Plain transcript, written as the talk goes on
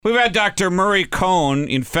We've had Dr. Murray Cohn,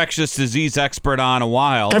 infectious disease expert, on a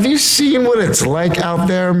while. Have you seen what it's like out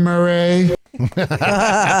there, Murray?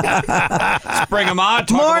 Let's bring him on.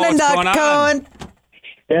 Morning, Dr. Cohen.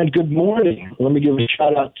 And good morning. Let me give a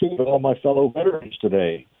shout out to all my fellow veterans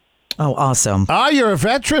today. Oh, awesome. You're a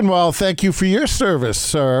veteran. Well, thank you for your service,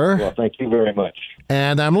 sir. Well, thank you very much.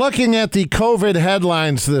 And I'm looking at the COVID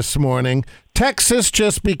headlines this morning. Texas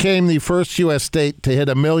just became the first U.S. state to hit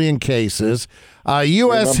 1 million cases.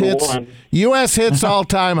 U.S. hits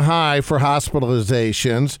all-time high for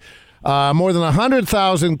hospitalizations. More than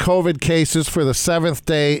 100,000 COVID cases for the 7th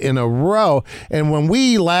day in a row. And when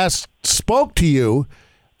we last spoke to you,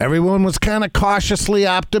 everyone was kind of cautiously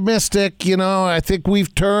optimistic. You know, I think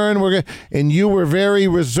we've turned. And you were very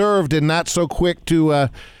reserved and not so quick to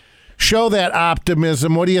show that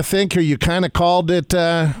optimism. What do you think? Or you kind of called it,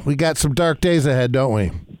 we got some dark days ahead, don't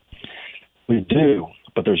we? We do,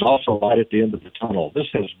 but there's also light at the end of the tunnel. This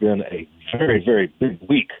has been a very, very big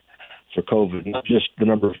week for COVID, not just the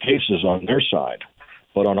number of cases on their side,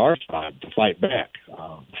 but on our side to fight back.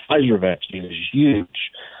 The Pfizer vaccine is huge.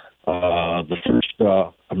 The first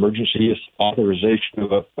emergency authorization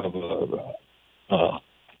of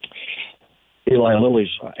Eli Lilly's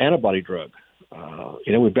antibody drug.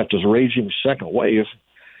 We've got this raging second wave.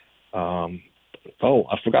 I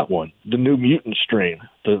forgot one. The new mutant strain,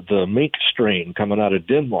 the mink strain coming out of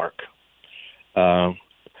Denmark.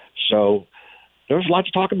 So there's a lot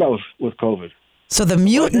to talk about with COVID. So the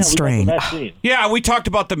mutant strain. Yeah, we talked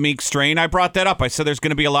about the mink strain. I brought that up. I said there's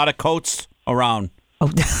going to be a lot of coats around. Oh.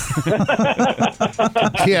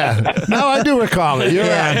 Yeah. No, I do recall it. You're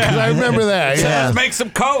right. 'Cause I remember that. So Yeah. let's make some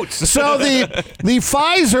coats. So the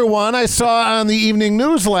Pfizer one I saw on the evening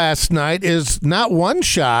news last night is not one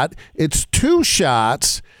shot, it's 2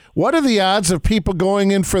 shots. What are the odds of people going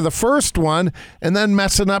in for the first one and then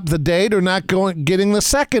messing up the date or not getting the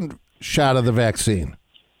second shot of the vaccine?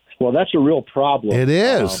 Well, that's a real problem. It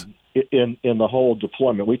is. In the whole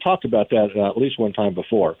deployment. We talked about that at least one time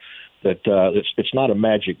before, that it's not a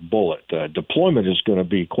magic bullet. Deployment is going to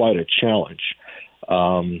be quite a challenge.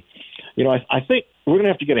 I think we're going to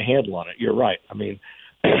have to get a handle on it. You're right. I mean,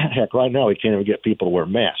 heck, right now we can't even get people to wear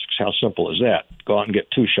masks. How simple is that? Go out and get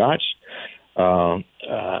 2 shots? It's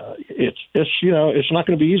not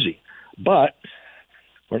going to be easy. But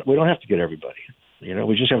we don't have to get everybody.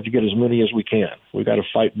 We just have to get as many as we can. We've got to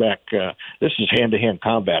fight back. This is hand-to-hand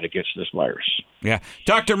combat against this virus. Yeah.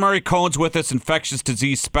 Dr. Murray Cohn's with us, infectious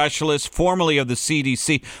disease specialist, formerly of the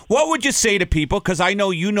CDC. What would you say to people? Because I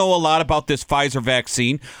know you know a lot about this Pfizer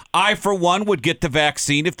vaccine. I, for one, would get the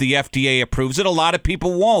vaccine if the FDA approves it. A lot of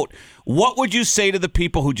people won't. What would you say to the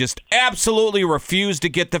people who just absolutely refuse to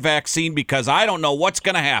get the vaccine because I don't know what's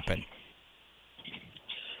going to happen?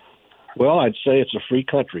 Well, I'd say it's a free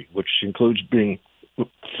country, which includes being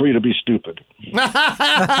free to be stupid.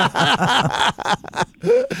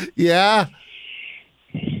 Yeah.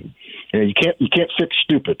 You can't fix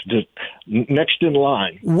stupid. Just next in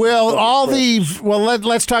line. Well,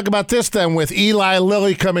 let's talk about this then. With Eli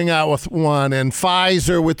Lilly coming out with one and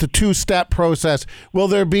Pfizer with the 2-step process, will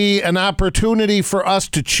there be an opportunity for us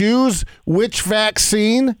to choose which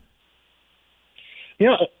vaccine?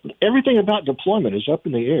 Everything about deployment is up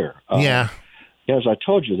in the air. Yeah. As I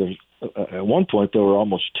told you, at one point there were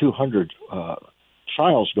almost 200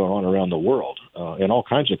 trials going on around the world in all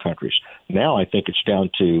kinds of countries. Now I think it's down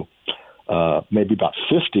to maybe about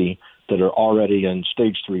 50 that are already in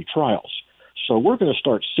stage 3 trials. So we're going to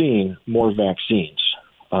start seeing more vaccines,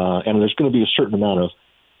 and there's going to be a certain amount of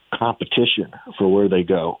competition for where they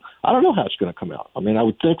go. I don't know how it's going to come out. I mean, I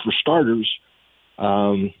would think for starters,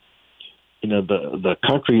 the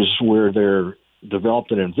countries where they're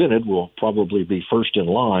developed and invented will probably be first in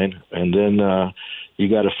line, and then you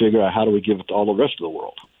got to figure out how do we give it to all the rest of the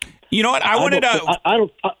world. You know what? I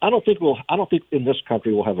don't think in this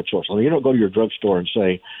country we'll have a choice. I mean, you don't go to your drugstore and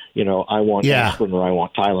say, I want aspirin or I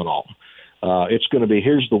want Tylenol. It's going to be,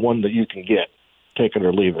 here's the one that you can get. Take it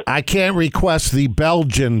or leave it. I can't request the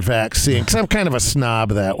Belgian vaccine because I'm kind of a snob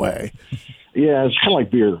that way. Yeah, it's kind of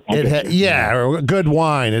like beer. Or good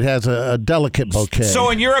wine. It has a delicate bouquet. So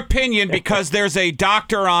in your opinion, because there's a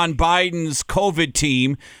doctor on Biden's COVID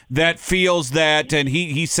team that feels that, and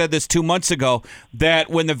he said this 2 months ago, that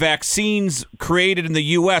when the vaccine's created in the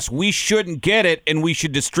U.S., we shouldn't get it and we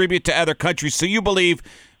should distribute to other countries. So you believe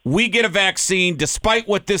we get a vaccine, despite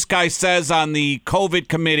what this guy says on the COVID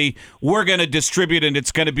committee, we're going to distribute and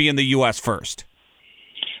it's going to be in the U.S. first?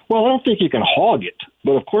 Well, I don't think you can hog it,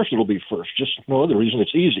 but of course it'll be first. Just no other reason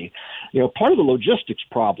it's easy. Part of the logistics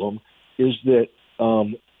problem is that,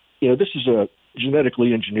 this is a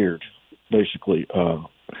genetically engineered, basically,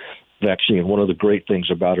 vaccine. One of the great things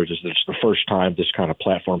about it is that it's the first time this kind of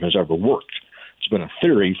platform has ever worked. It's been a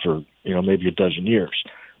theory for maybe a dozen years,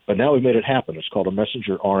 but now we made it happen. It's called a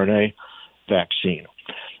messenger RNA vaccine.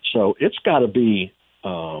 So it's got to be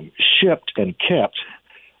shipped and kept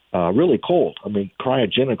really cold. I mean,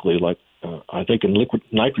 cryogenically, like I think in liquid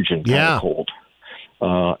nitrogen kind of cold.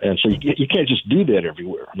 And so you can't just do that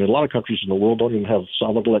everywhere. I mean, a lot of countries in the world don't even have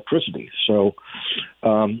solid electricity. So,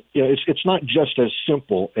 it's not just as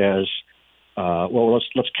simple as,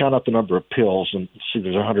 let's count up the number of pills and see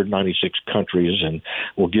there's 196 countries and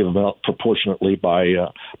we'll give them out proportionately by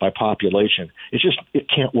population. It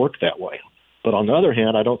can't work that way. But on the other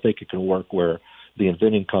hand, I don't think it can work where the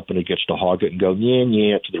inventing company gets to hog it and go,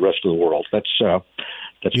 yeah, to the rest of the world.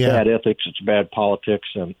 That's bad ethics, it's bad politics,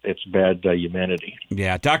 and it's bad humanity.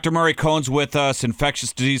 Yeah, Dr. Murray Cohn's with us,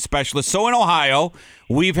 infectious disease specialist. So in Ohio,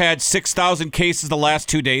 we've had 6,000 cases the last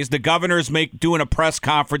 2 days. The governor's doing a press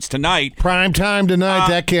conference tonight. Prime time tonight.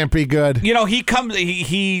 That can't be good.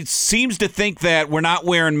 He seems to think that we're not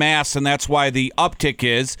wearing masks, and that's why the uptick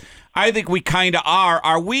is. I think we kind of are.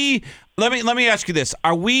 Are we? Let me ask you this: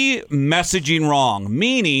 are we messaging wrong?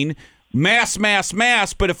 Meaning, mask,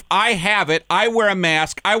 but if I have it, I wear a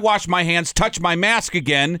mask, I wash my hands, touch my mask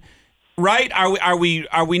again, right? Are we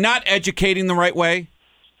not educating the right way?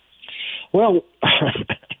 Well,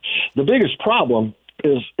 the biggest problem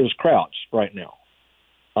is crowds right now,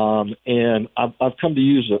 and I've come to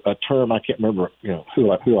use a term I can't remember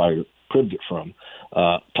who I cribbed it from,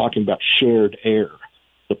 talking about shared air.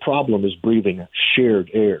 The problem is breathing shared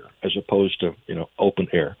air as opposed to open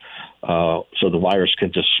air. So the virus can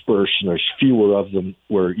disperse, and there's fewer of them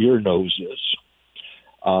where your nose is.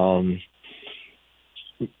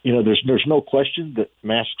 There's no question that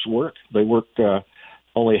masks work. They work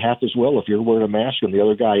only half as well if you're wearing a mask and the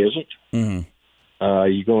other guy isn't.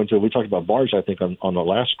 Mm-hmm. We talked about bars, I think, on the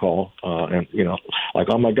last call, and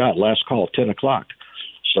oh my God, last call, 10 o'clock.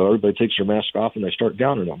 So everybody takes their mask off and they start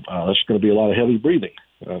downing them. That's going to be a lot of heavy breathing.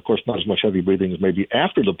 Of course, not as much heavy breathing as maybe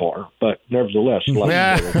after the bar, but nevertheless, a lot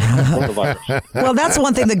of the virus. Well, that's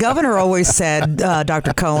one thing the governor always said,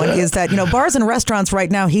 Dr. Cohen, is that, bars and restaurants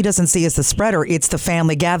right now, he doesn't see as the spreader. It's the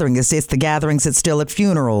family gathering. It's the gatherings that's still at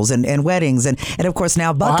funerals and weddings. And of course,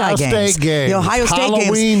 now Buckeye games. The Ohio State games.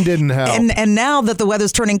 Halloween didn't help. And now that the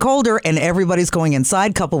weather's turning colder and everybody's going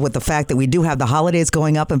inside, coupled with the fact that we do have the holidays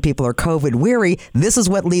going up and people are COVID weary, this is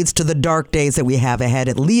what leads to the dark days that we have ahead,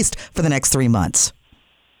 at least for the next 3 months.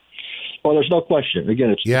 Well, there's no question.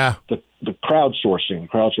 Again, it's the crowdsourcing.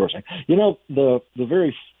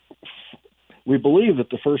 We believe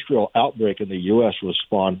that the first real outbreak in the U.S. was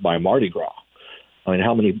spawned by Mardi Gras. I mean,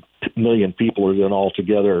 how many million people are then all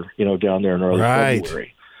together, down there in early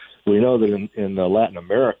February? We know that in Latin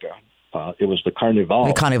America, it was the Carnival.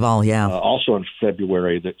 The Carnival, yeah. Also in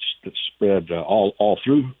February that spread all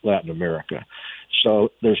through Latin America.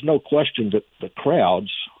 So there's no question that the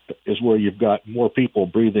crowds is where you've got more people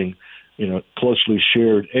breathing closely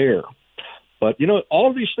shared air. But, all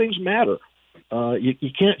of these things matter.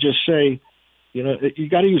 You can't just say, you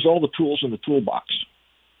got to use all the tools in the toolbox.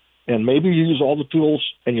 And maybe you use all the tools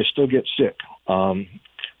and you still get sick. The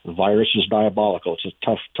virus is diabolical. It's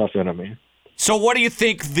a tough enemy. So what do you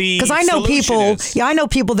think the Because I know people, is? I know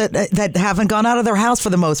people that haven't gone out of their house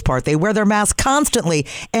for the most part. They wear their mask constantly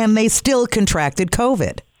and they still contracted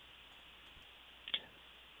COVID.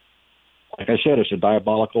 Like I said, it's a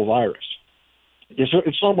diabolical virus.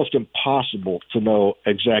 It's almost impossible to know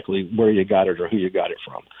exactly where you got it or who you got it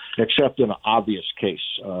from, except in an obvious case.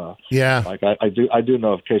 Like I do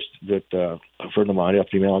know of a case that a friend of mine,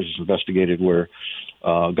 epidemiologist, investigated where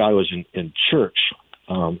a guy was in church,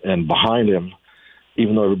 and behind him,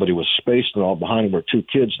 even though everybody was spaced and all, behind him were two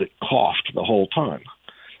kids that coughed the whole time.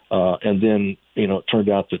 And then, it turned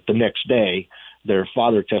out that the next day their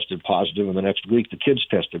father tested positive, and the next week the kids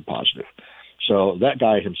tested positive. So that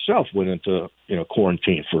guy himself went into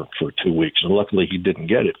quarantine for 2 weeks, and luckily he didn't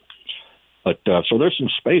get it. But so there's some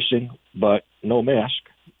spacing, but no mask.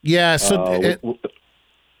 Yeah. So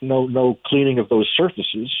no cleaning of those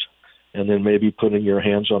surfaces, and then maybe putting your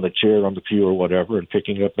hands on the chair, on the pew, or whatever, and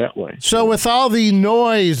picking up that way. So with all the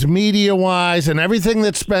noise, media-wise, and everything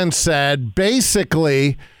that's been said,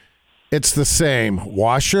 basically, it's the same.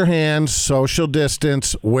 Wash your hands, social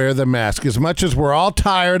distance, wear the mask. As much as we're all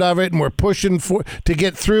tired of it and we're pushing to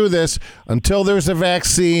get through this, until there's a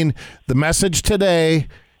vaccine, the message today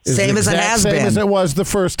is same as it has been. Same as it was the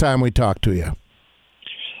first time we talked to you.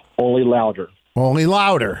 Only louder. Only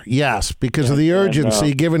louder, yes, because of the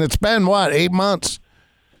urgency, given it's been, 8 months?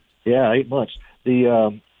 Yeah, 8 months.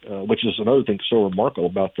 The which is another thing so remarkable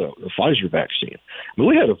about the Pfizer vaccine. I mean,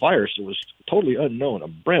 we had a virus that was totally unknown, a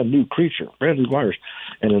brand new creature, brand new virus,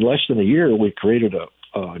 and in less than a year, we created a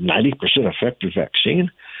 90% effective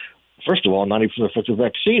vaccine. First of all, 90% effective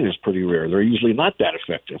vaccine is pretty rare. They're usually not that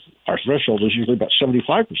effective. Our threshold is usually about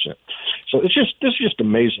 75%. So this is just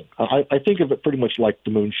amazing. I think of it pretty much like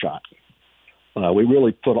the moonshot. We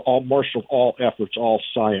really marshaled all efforts, all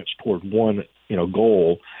science toward one,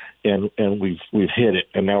 goal, and we've hit it.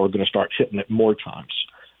 And now we're going to start hitting it more times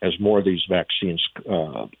as more of these vaccines,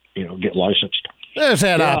 get licensed. There's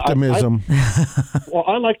that optimism.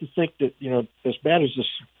 I like to think that, as bad as this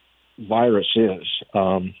virus is,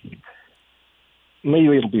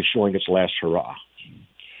 maybe it'll be showing its last hurrah.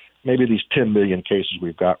 Maybe these 10 million cases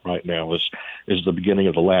we've got right now is the beginning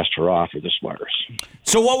of the last hurrah for this virus.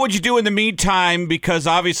 So what would you do in the meantime? Because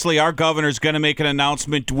obviously our governor's going to make an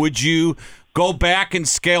announcement. Would you go back and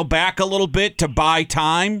scale back a little bit to buy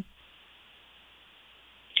time?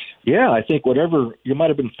 Yeah, I think whatever you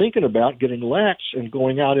might have been thinking about getting lax and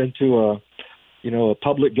going out into a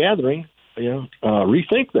public gathering,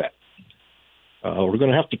 rethink that. We're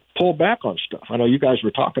going to have to pull back on stuff. I know you guys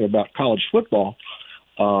were talking about college football.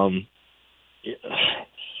 Yeah,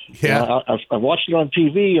 I've watched it on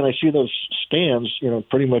TV, and I see those stands,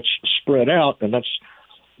 pretty much spread out, and that's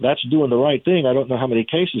doing the right thing. I don't know how many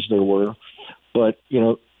cases there were, but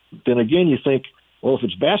then again, you think, well, if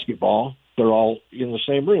it's basketball, they're all in the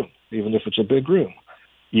same room, even if it's a big room.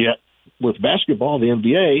 Yet with basketball, the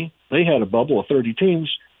NBA, they had a bubble of 30 teams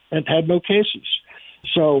and had no cases.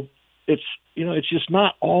 So it's just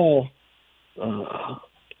not all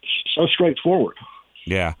so straightforward.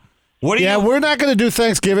 Yeah. We're not going to do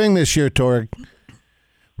Thanksgiving this year, Torg.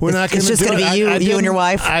 We're not going to do it. It's just going to be you and your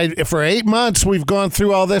wife? For 8 months, we've gone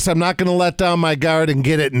through all this. I'm not going to let down my guard and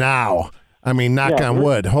get it now. I mean, knock on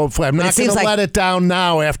wood. Hopefully, I'm not going to let it down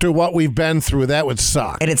now after what we've been through. That would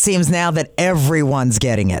suck. And it seems now that everyone's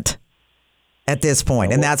getting it at this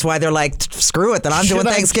point. And that's why they're like, screw it, then I'm doing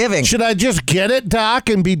Thanksgiving. Should I just get it, Doc,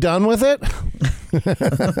 and be done with it?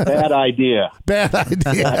 Bad idea. Bad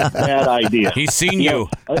idea. Bad idea. He's seen you.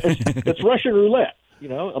 It's Russian roulette,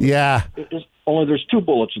 Yeah. Only there's 2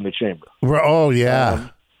 bullets in the chamber. Oh, yeah.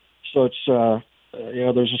 So it's,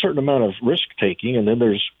 there's a certain amount of risk taking, and then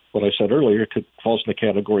there's what I said earlier, it falls in the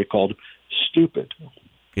category called stupid.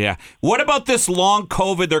 Yeah. What about this long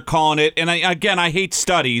COVID, they're calling it? And I hate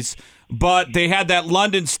studies, but they had that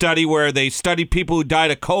London study where they studied people who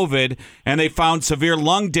died of COVID, and they found severe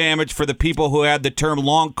lung damage for the people who had the term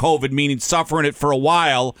long COVID, meaning suffering it for a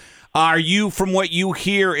while. Are you, from what you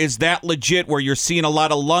hear, is that legit where you're seeing a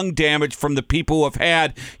lot of lung damage from the people who have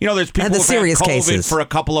had, there's people who have had COVID cases for a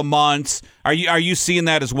couple of months. Are you seeing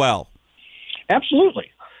that as well?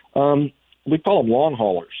 Absolutely. We call them long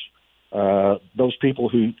haulers. Those people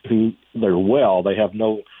who they're well, they have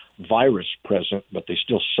no virus present, but they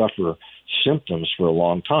still suffer symptoms for a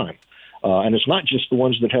long time. And it's not just the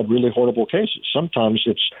ones that had really horrible cases. Sometimes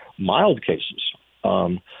it's mild cases,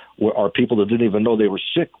 where are people that didn't even know they were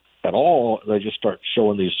sick at all. They just start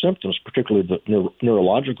showing these symptoms, particularly the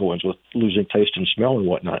neurological ones with losing taste and smell and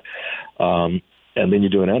whatnot. And then you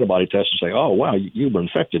do an antibody test and say, oh, wow, you were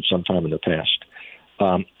infected sometime in the past.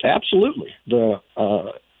 Absolutely.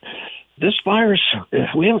 This virus,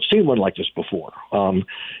 we haven't seen one like this before.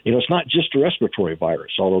 It's not just a respiratory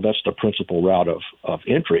virus, although that's the principal route of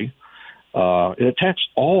entry. It attacks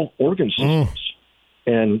all organ systems.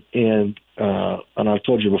 And I've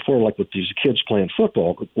told you before, like with these kids playing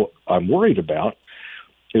football, what I'm worried about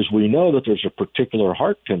is we know that there's a particular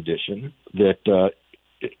heart condition that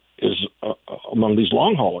is among these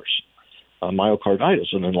long haulers,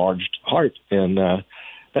 myocarditis, an enlarged heart, and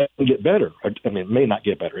that can get better. I mean, it may not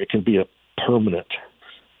get better. It can be a permanent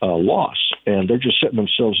loss, and they're just setting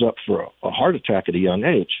themselves up for a heart attack at a young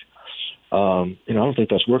age. I don't think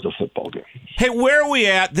that's worth a football game. Hey, where are we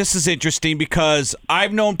at? This is interesting because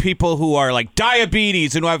I've known people who are like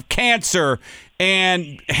diabetes and who have cancer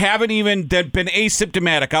and haven't even been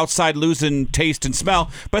asymptomatic outside losing taste and smell.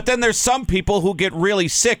 But then there's some people who get really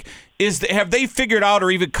sick. Have they figured out or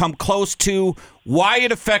even come close to why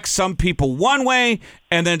it affects some people one way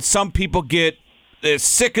and then some people get as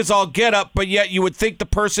sick as all get up, but yet you would think the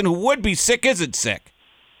person who would be sick isn't sick?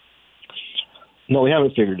 No, we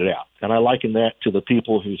haven't figured it out. And I liken that to the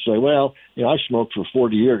people who say, well, I smoked for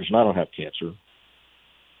 40 years and I don't have cancer.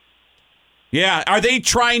 Yeah. Are they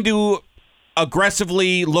trying to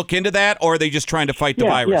aggressively look into that, or are they just trying to fight the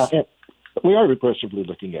virus? Yeah. We are aggressively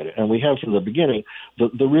looking at it, and we have from the beginning.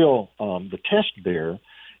 The real the test there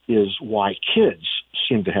is why kids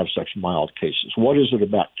seem to have such mild cases. What is it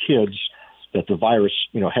about kids that the virus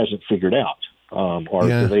hasn't figured out? or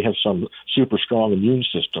do they have some super strong immune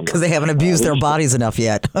system? Because they haven't abused their bodies enough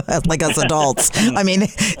yet, like us adults. I mean,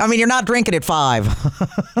 you're not drinking at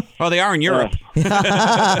 5. Well, they are in Europe.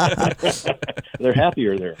 They're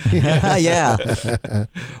happier there. Yeah.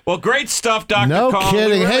 Well, great stuff, Dr. No Cohn.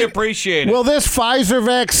 kidding. We really Hey, appreciate it. Will this Pfizer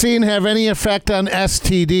vaccine have any effect on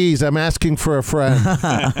STDs? I'm asking for a friend.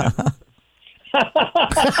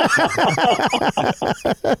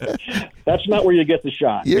 That's not where you get the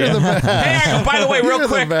shot. You're the best. Hey, by the way, real You're the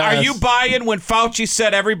quick, are best. you buying when Fauci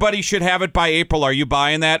said everybody should have it by April? Are you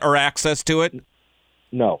buying that or access to it?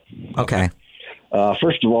 No. Okay.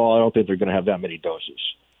 First of all, I don't think they're going to have that many doses.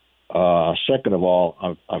 Second of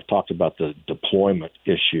all, I've talked about the deployment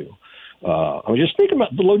issue. I mean, just think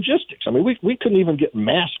about the logistics. I mean, we couldn't even get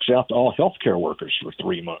masks out to all healthcare workers for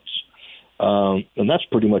 3 months. And that's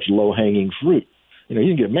pretty much low-hanging fruit. You know,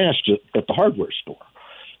 you can get masks at the hardware store.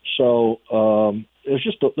 So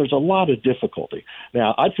there's a lot of difficulty.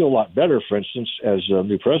 Now, I'd feel a lot better, for instance, as a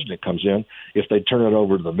new president comes in, if they turn it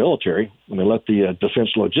over to the military. I mean, let the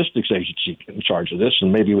Defense Logistics Agency get in charge of this,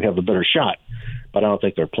 and maybe we have a better shot. But I don't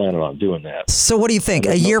think they're planning on doing that. So what do you think?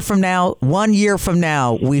 A year from now, 1 year from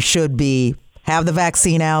now, we should have the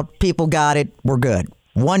vaccine out. People got it. We're good.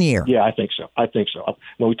 1 year. Yeah, I think so.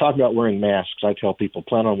 When we talk about wearing masks, I tell people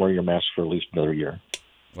plan on wearing your mask for at least another year.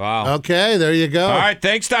 Wow. Okay, there you go. All right.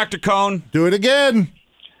 Thanks, Dr. Cohn. Do it again.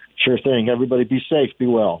 Sure thing. Everybody be safe. Be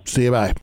well. See you. Bye.